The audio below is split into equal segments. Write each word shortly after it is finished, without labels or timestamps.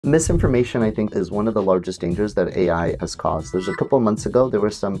Misinformation, I think, is one of the largest dangers that AI has caused. There's a couple of months ago, there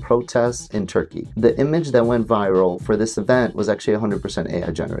were some protests in Turkey. The image that went viral for this event was actually 100% AI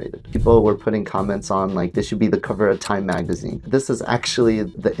generated. People were putting comments on like, this should be the cover of Time magazine. This is actually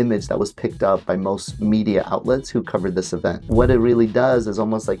the image that was picked up by most media outlets who covered this event. What it really does is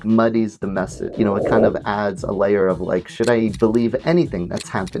almost like muddies the message. You know, it kind of adds a layer of like, should I believe anything that's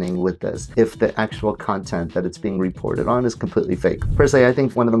happening with this if the actual content that it's being reported on is completely fake? Personally, I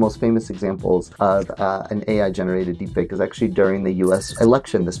think one of the most famous examples of an AI-generated deepfake is actually during the US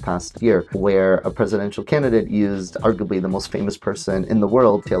election this past year, where a presidential candidate used arguably the most famous person in the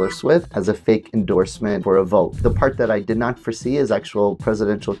world, Taylor Swift, as a fake endorsement for a vote. The part that I did not foresee is actual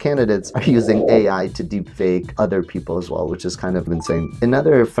presidential candidates are using AI to deepfake other people as well, which is kind of insane.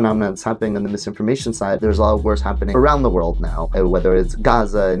 Another phenomenon that's happening on the misinformation side, there's a lot of wars happening around the world now, whether it's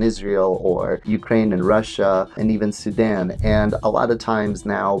Gaza and Israel or Ukraine and Russia and even Sudan. And a lot of times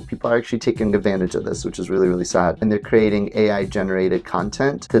now, people are actually taking advantage of this, which is really, really sad. And they're creating AI-generated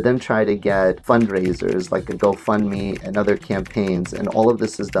content to then try to get fundraisers like a GoFundMe and other campaigns. And all of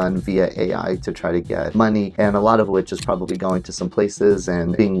this is done via AI to try to get money, and a lot of which is probably going to some places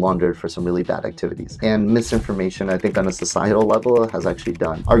and being laundered for some really bad activities. And misinformation, I think on a societal level, has actually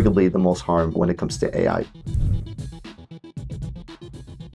done arguably the most harm when it comes to AI.